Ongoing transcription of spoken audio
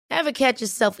Ever catch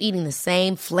yourself eating the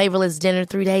same flavorless dinner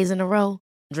 3 days in a row?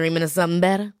 Dreaming of something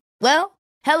better? Well,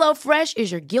 HelloFresh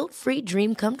is your guilt-free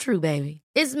dream come true, baby.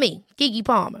 It's me, Keke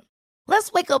Palmer.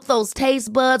 Let's wake up those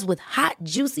taste buds with hot,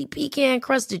 juicy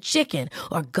pecan-crusted chicken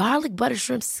or garlic butter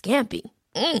shrimp scampi.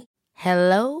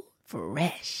 Hello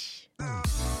Fresh.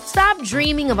 Stop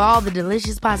dreaming of all the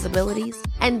delicious possibilities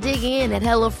and dig in at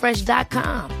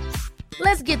HelloFresh.com.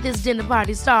 Let's get this dinner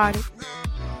party started.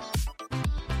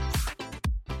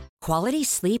 Quality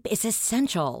sleep is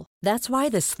essential. That's why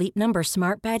the Sleep Number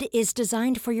Smart Bed is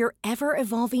designed for your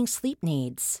ever-evolving sleep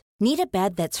needs. Need a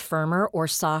bed that's firmer or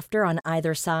softer on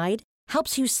either side?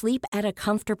 Helps you sleep at a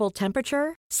comfortable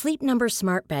temperature? Sleep Number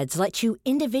Smart Beds let you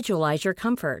individualize your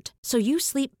comfort, so you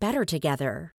sleep better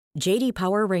together. J.D.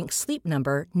 Power ranks Sleep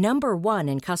Number number 1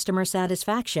 in customer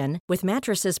satisfaction with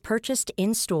mattresses purchased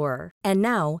in-store. And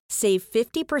now, save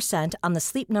 50% on the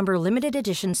Sleep Number Limited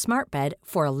Edition Smart Bed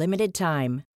for a limited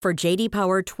time. For J.D.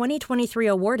 Power 2023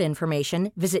 award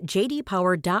information, visit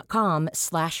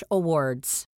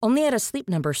jdpower.com/awards. Only at a Sleep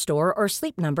Number store or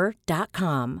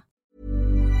sleepnumber.com.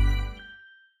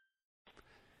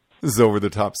 This is Over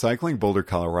the Top Cycling, Boulder,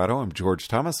 Colorado. I'm George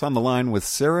Thomas on the line with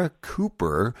Sarah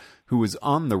Cooper, who is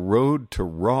on the road to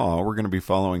Raw. We're going to be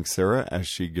following Sarah as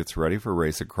she gets ready for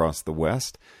Race Across the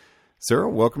West. Sarah,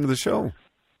 welcome to the show.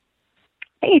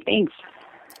 Hey, thanks.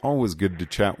 Always good to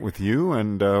chat with you.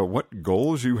 And what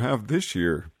goals you have this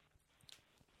year?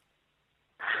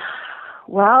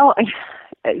 Well,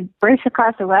 Race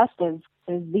Across the West is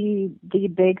the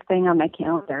big thing on my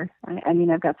calendar. I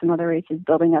mean, I've got some other races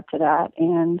building up to that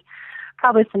and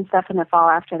probably some stuff in the fall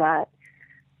after that.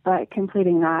 But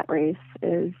completing that race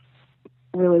is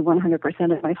really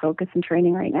 100% of my focus and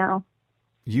training right now.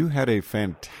 You had a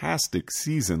fantastic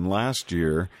season last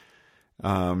year.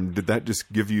 Did that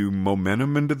just give you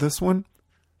momentum into this one?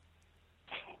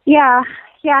 Yeah.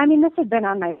 I mean, this had been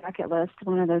on my bucket list,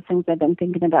 one of those things I've been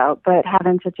thinking about. But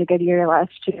having such a good year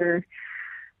last year,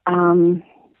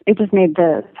 it just made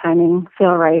the timing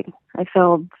feel right. I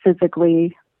feel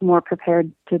physically more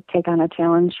prepared to take on a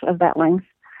challenge of that length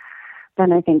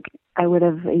than I think I would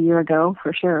have a year ago,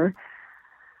 for sure.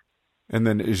 And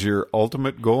then is your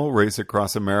ultimate goal Race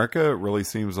Across America? It really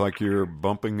seems like you're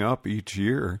bumping up each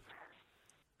year.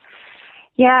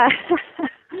 Yeah.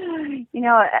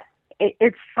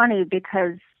 It's funny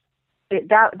because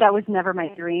that was never my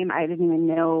dream. I didn't even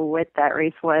know what that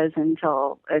race was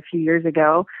until a few years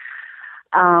ago.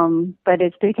 But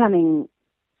it's becoming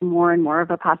more and more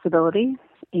of a possibility.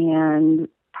 And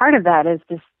part of that is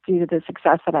just due to the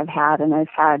success that I've had. And I've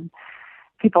had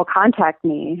people contact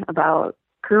me about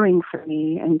crewing for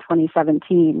me in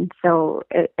 2017. So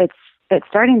it's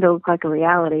starting to look like a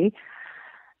reality.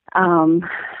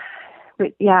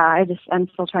 But yeah, I'm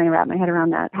still trying to wrap my head around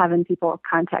that, having people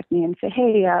contact me and say,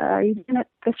 hey, are you doing it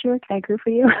this year? Can I crew for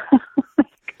you?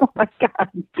 Oh my God.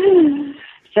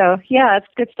 So yeah, it's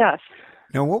good stuff.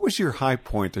 Now, what was your high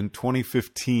point in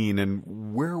 2015 and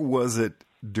where was it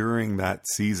during that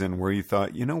season where you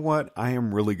thought, you know what, I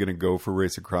am really going to go for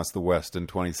Race Across the West in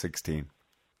 2016?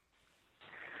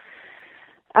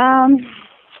 I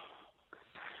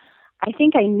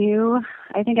think I knew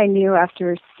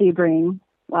after Sebring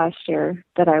last year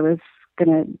that I was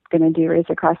gonna do Race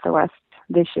Across the West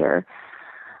this year,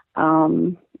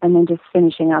 and then just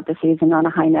finishing out the season on a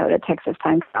high note at Texas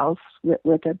Time Trials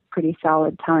with a pretty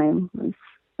solid time. It was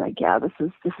like, yeah, this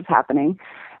is happening,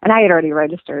 and I had already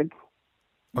registered.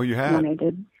 Oh, you had? When I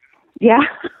did, yeah,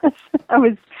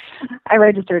 I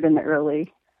registered in the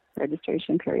early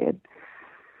registration period.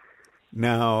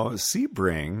 Now,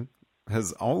 Sebring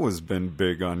has always been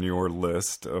big on your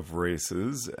list of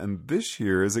races. And this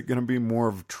year, is it going to be more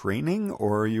of training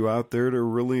or are you out there to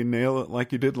really nail it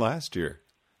like you did last year?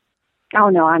 Oh,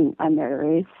 no, I'm there to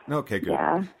race. Okay, good.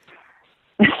 Yeah.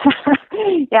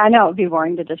 Yeah, I know it'd be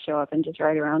boring to just show up and just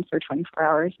ride around for 24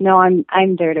 hours. No, I'm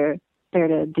there to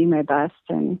do my best.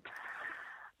 And,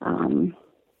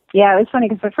 yeah, it was funny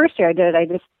because the first year I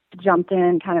just jumped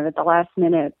in kind of at the last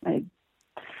minute. I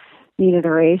needed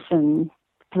a race and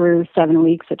through 7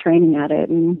 weeks of training at it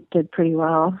and did pretty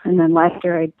well. And then last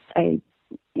year I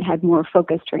had more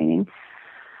focused training.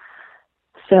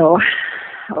 So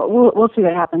we'll see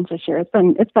what happens this year. It's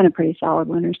been a pretty solid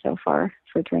winter so far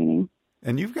for training.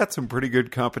 And you've got some pretty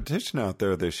good competition out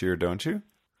there this year, don't you?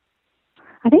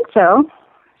 I think so.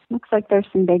 Looks like there's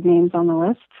some big names on the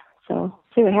list. So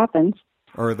see what happens.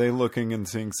 Or are they looking and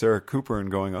seeing Sarah Cooper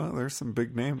and going, oh, there's some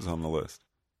big names on the list?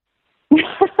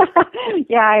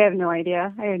 Yeah, I have no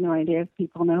idea. I have no idea if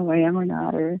people know who I am or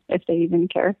not, or if they even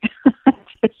care.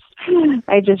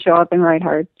 I just show up and ride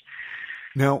hard.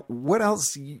 Now, what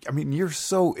else? I mean, you're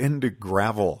so into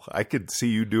gravel. I could see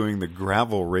you doing the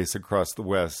gravel race across the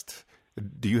West.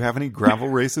 Do you have any gravel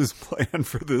races planned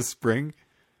for this spring?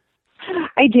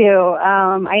 I do.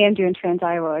 I am doing Trans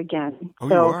Iowa again. Oh,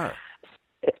 so, you are?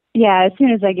 Yeah, as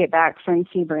soon as I get back from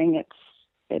Sebring,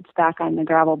 it's back on the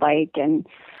gravel bike and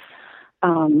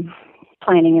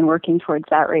planning and working towards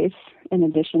that race in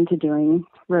addition to doing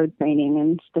road training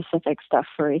and specific stuff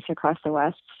for Race Across the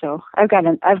West. So I've got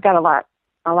a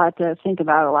lot to think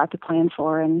about, a lot to plan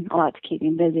for, and a lot to keep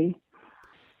me busy.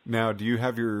 Now, do you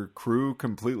have your crew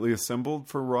completely assembled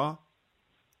for Raw?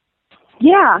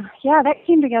 Yeah, that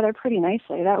came together pretty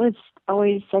nicely. That was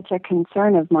always such a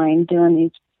concern of mine doing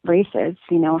these races.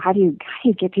 You know, how do you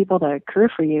get people to crew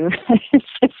for you? It's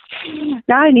just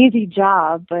not an easy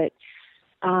job, but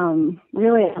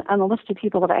really on the list of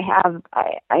people that I have,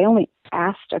 I only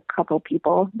asked a couple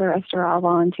people. The rest are all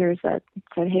volunteers that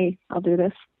said, "Hey, I'll do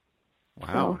this."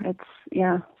 Wow. So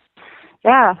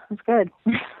it's good.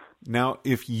 Now,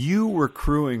 if you were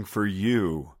crewing for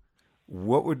you,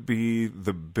 what would be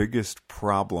the biggest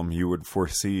problem you would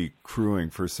foresee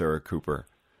crewing for Sarah Cooper?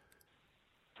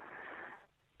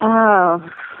 Oh,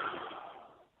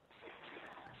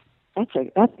 that's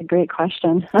a great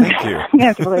question. Thank you. I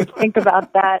have to really think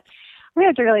about that. We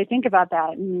have to really think about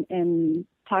that and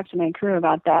talk to my crew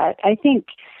about that. I think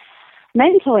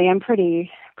mentally I'm pretty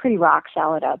rock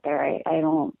solid out there. I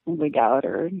don't wig out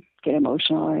or get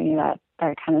emotional or any of that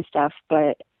kind of stuff,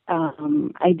 but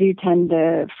I do tend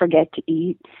to forget to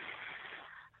eat.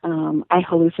 I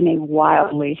hallucinate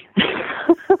wildly.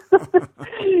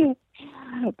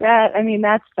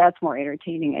 That's more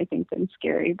entertaining, I think, than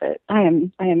scary. But I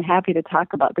am happy to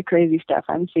talk about the crazy stuff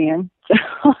I'm seeing. So,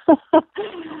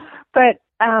 but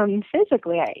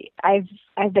physically, I've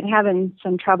been having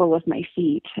some trouble with my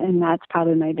feet, and that's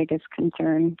probably my biggest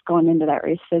concern going into that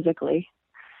race physically.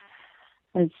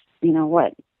 Is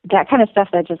that kind of stuff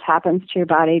that just happens to your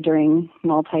body during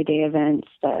multi-day events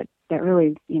that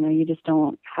really, you just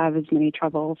don't have as many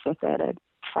troubles with it at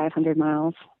 500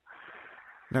 miles.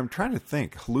 Now, I'm trying to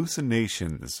think.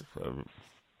 Hallucinations,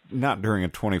 not during a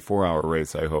 24-hour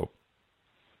race, I hope.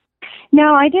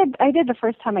 No, I did the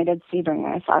first time I did Sebring.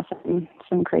 I saw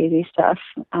some crazy stuff.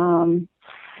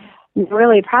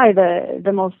 Really, probably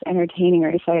the most entertaining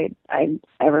race I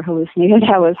ever hallucinated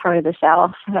at was Heart of the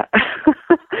South,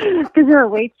 because you're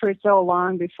awake for so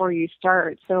long before you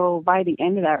start. So by the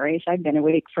end of that race, I'd been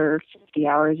awake for 50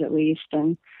 hours at least,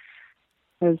 and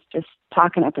I was just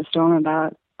talking up a storm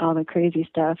about all the crazy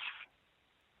stuff.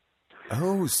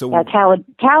 Oh, so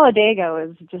Talladega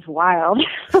was just wild.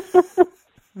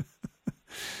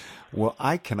 Well,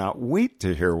 I cannot wait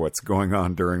to hear what's going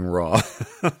on during Raw.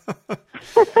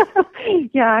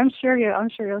 Yeah, I'm sure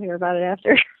you'll hear about it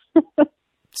after.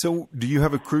 So, do you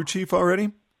have a crew chief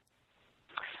already?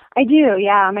 I do,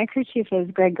 yeah. My crew chief is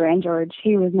Greg Grandgeorge.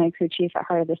 He was my crew chief at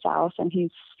Heart of the South, and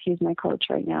he's my coach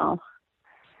right now.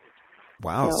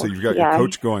 Wow, so you've got your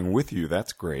coach going with you.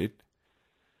 That's great.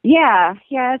 Yeah,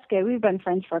 it's good. We've been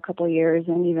friends for a couple of years,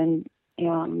 and even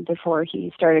before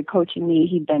he started coaching me,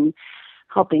 he'd been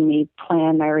helping me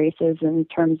plan my races in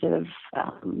terms of,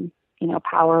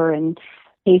 power and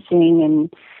pacing.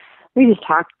 And we just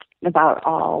talked about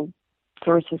all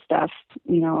sorts of stuff,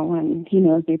 and he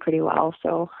knows me pretty well.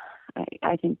 So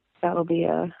I think that'll be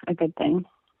a good thing.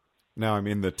 Now, I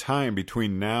mean, the time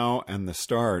between now and the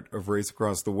start of Race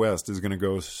Across the West is going to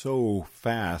go so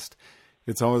fast.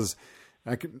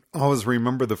 I can always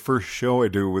remember the first show I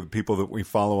do with people that we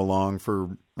follow along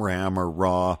for RAM or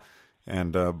Raw.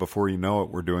 And before you know it,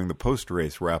 we're doing the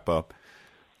post-race wrap-up.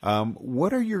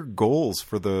 What are your goals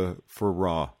for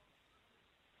Raw?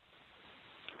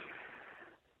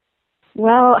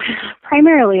 Well,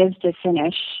 primarily is to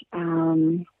finish.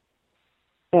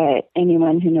 But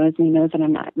anyone who knows me knows that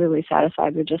I'm not really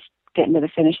satisfied with just getting to the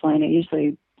finish line. I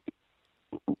usually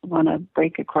want to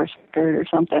break a course record or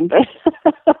something, but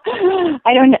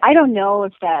I don't know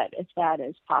if that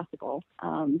is possible.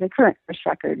 The current course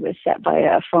record was set by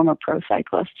a former pro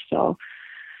cyclist, so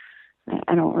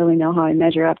I don't really know how I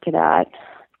measure up to that,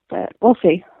 but we'll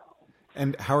see.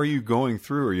 And how are you going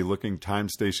through? Are you looking time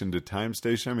station to time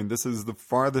station? I mean, this is the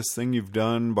farthest thing you've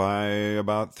done by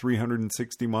about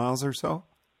 360 miles or so?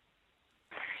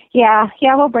 Yeah,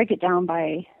 we'll break it down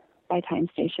by time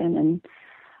station, and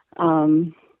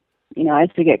as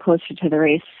we get closer to the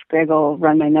race, Greg will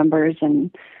run my numbers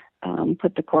and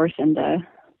put the course into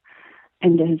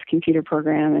his computer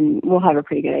program, and we'll have a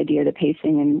pretty good idea of the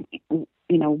pacing and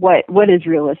what is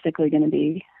realistically going to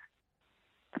be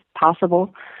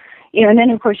possible. And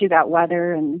then of course you got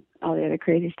weather and all the other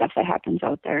crazy stuff that happens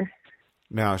out there.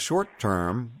 Now, short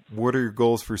term, what are your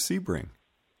goals for Sebring?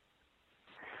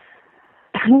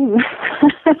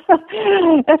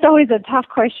 That's always a tough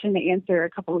question to answer a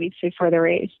couple of weeks before the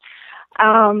race.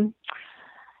 I've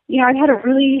had a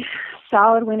really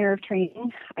solid winter of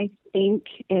training. I think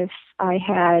if I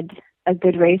had a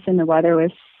good race and the weather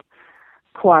was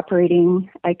cooperating,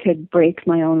 I could break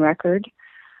my own record.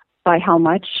 By how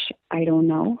much, I don't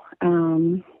know.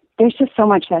 There's just so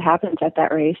much that happens at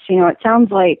that race. It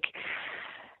sounds like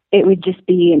it would just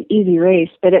be an easy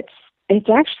race, but it's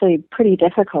actually pretty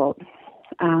difficult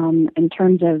in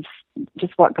terms of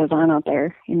just what goes on out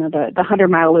there. The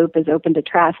 100-mile loop is open to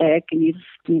traffic, and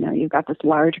you've got this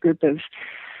large group of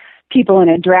people in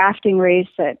a drafting race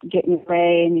that get in your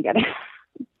way, and you got to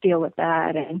deal with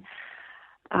that. And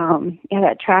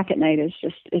that track at night is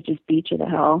it just beats you to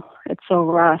hell. It's so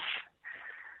rough.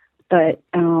 But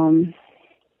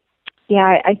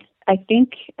I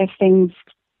think if things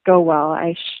go well,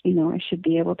 I should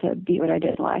be able to beat what I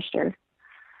did last year.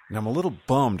 And I'm a little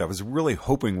bummed. I was really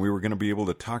hoping we were going to be able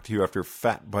to talk to you after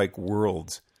Fat Bike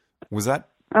Worlds. Was that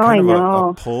kind of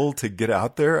a pull to get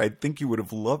out there? I think you would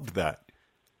have loved that.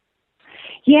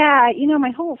 Yeah, my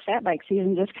whole fat bike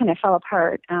season just kind of fell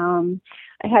apart. I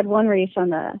had one race on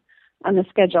the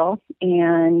schedule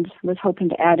and was hoping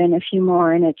to add in a few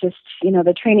more, and it just,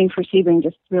 the training for Sebring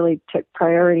just really took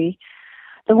priority.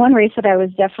 The one race that I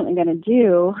was definitely going to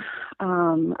do,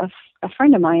 a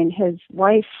friend of mine, his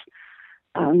wife,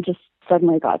 just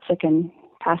suddenly got sick and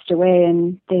passed away,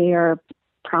 and they are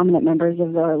prominent members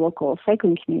of the local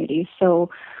cycling community. So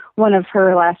one of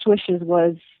her last wishes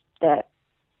was that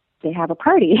they have a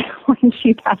party when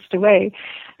she passed away.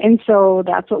 And so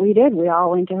that's what we did. We all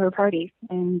went to her party,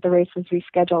 and the race was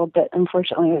rescheduled, but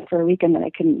unfortunately it was for a weekend that I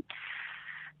couldn't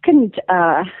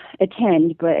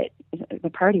attend, but the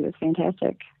party was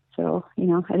fantastic. So, I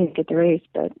didn't get the race,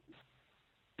 but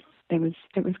it was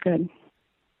good.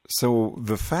 So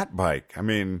the fat bike, I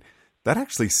mean, that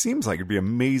actually seems like it'd be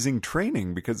amazing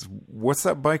training, because what's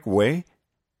that bike weigh?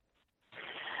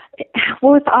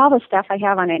 Well, with all the stuff I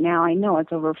have on it now, I know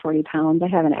it's over 40 pounds. I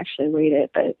haven't actually weighed it,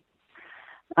 but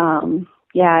I've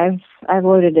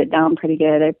loaded it down pretty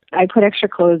good. I put extra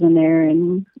clothes in there,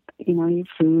 and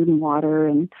food and water,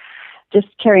 and just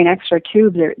carrying extra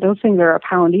tubes. Those things are a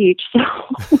pound each, so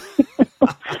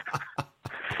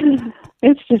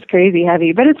it's just crazy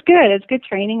heavy. But it's good. It's good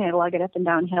training. I lug it up and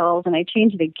down hills, and I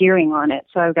changed the gearing on it,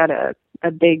 so I've got a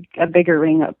bigger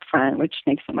ring up front, which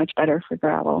makes it much better for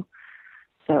gravel.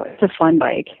 So it's a fun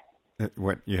bike.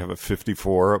 What, you have a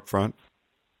 54 up front?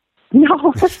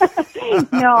 No,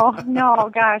 no,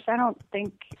 gosh, I don't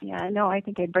think, I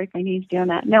think I'd break my knees doing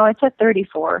that. No, it's a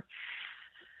 34.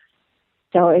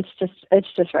 So it's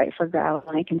just right for gravel,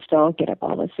 and I can still get up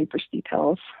all the super steep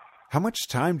hills. How much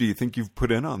time do you think you've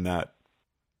put in on that?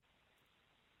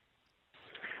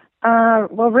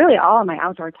 Well, really all of my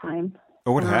outdoor time.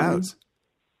 Oh, it has?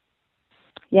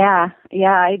 Yeah.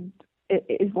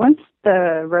 Once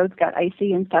the roads got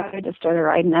icy and stuff, I just started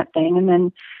riding that thing, and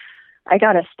then I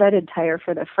got a studded tire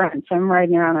for the front, so I'm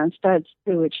riding around on studs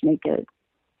too, which make it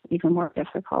even more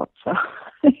difficult. So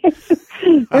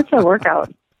it's a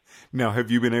workout. Now, have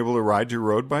you been able to ride your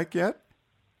road bike yet?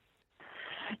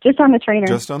 Just on the trainer.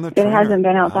 Just on the trainer. It hasn't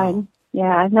been outside. Oh.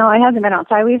 Yeah, no, it hasn't been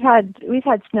outside. We've had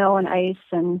snow and ice,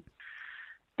 and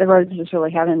the roads just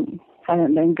really haven't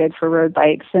been good for road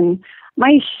bikes. And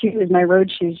my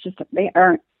road shoes, they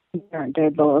aren't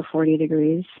good below 40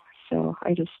 degrees. So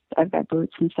I've got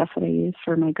boots and stuff that I use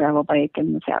for my gravel bike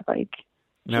and the fat bike.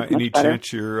 Now, any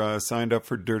chance you're signed up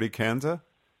for Dirty Kanza?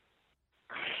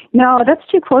 No, that's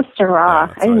too close to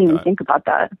Raw. I didn't even think about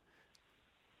that.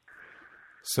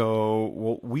 So,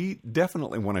 well, we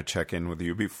definitely want to check in with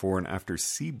you before and after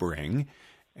Sebring.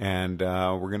 And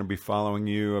we're going to be following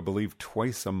you, I believe,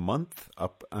 twice a month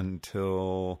up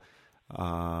until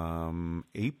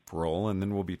April, and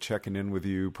then we'll be checking in with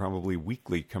you probably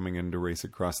weekly coming in to race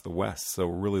across the West. So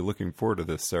we're really looking forward to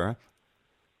this, Sarah.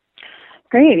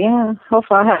 Great, yeah.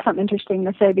 Hopefully I'll have something interesting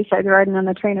to say besides riding on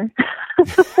the trainer.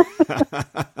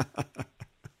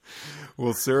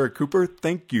 Well, Sarah Cooper,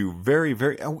 thank you very,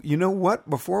 very... Oh, you know what?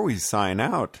 Before we sign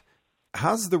out,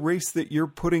 how's the race that you're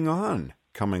putting on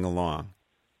coming along?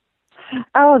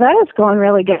 Oh, that is going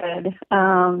really good.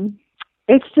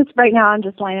 It's just right now I'm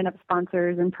just lining up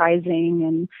sponsors and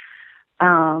pricing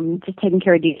and just taking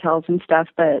care of details and stuff.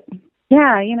 But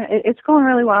yeah, it's going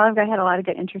really well. I've had a lot of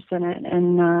good interest in it.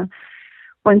 And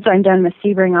once I'm done with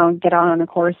Sebring, I'll get out on the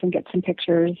course and get some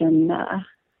pictures and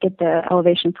get the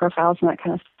elevation profiles and that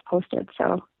kind of stuff posted.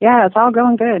 So yeah, it's all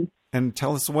going good. And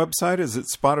tell us the website. Is it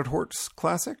Spotted Horse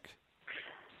Classic?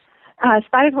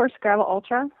 Spotted Horse Gravel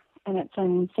Ultra. and it's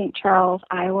in St. Charles,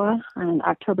 Iowa on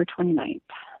October 29th.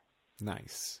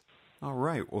 Nice. All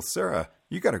right. Well, Sarah,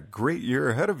 you got a great year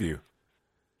ahead of you.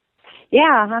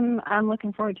 Yeah, I'm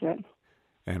looking forward to it.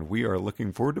 And we are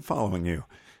looking forward to following you.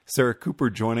 Sarah Cooper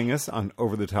joining us on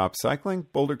Over the Top Cycling,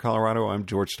 Boulder, Colorado. I'm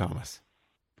George Thomas.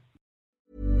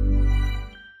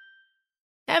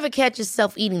 Ever catch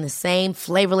yourself eating the same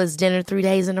flavorless dinner 3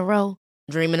 days in a row?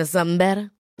 Dreaming of something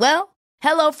better? Well,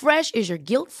 HelloFresh is your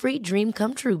guilt-free dream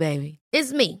come true, baby.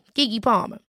 It's me, Keke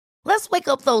Palmer. Let's wake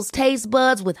up those taste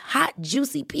buds with hot,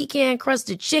 juicy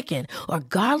pecan-crusted chicken or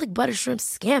garlic butter shrimp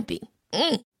scampi.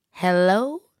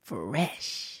 Hello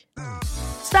Fresh.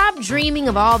 Stop dreaming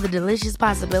of all the delicious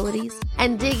possibilities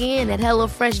and dig in at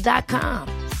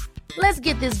HelloFresh.com. Let's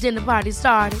get this dinner party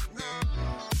started.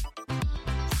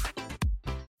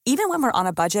 Even when we're on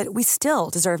a budget, we still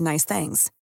deserve nice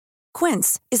things.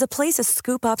 Quince is a place to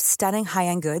scoop up stunning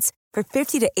high-end goods for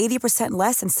 50 to 80%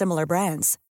 less than similar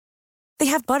brands. They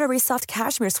have buttery soft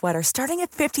cashmere sweaters starting at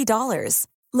 $50,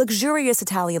 luxurious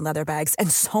Italian leather bags,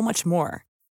 and so much more.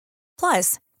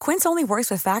 Plus, Quince only works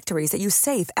with factories that use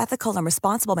safe, ethical, and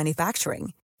responsible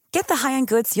manufacturing. Get the high-end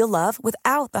goods you'll love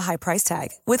without the high price tag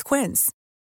with Quince.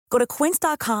 Go to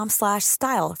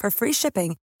quince.com/style for free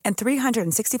shipping and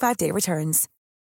 365-day returns.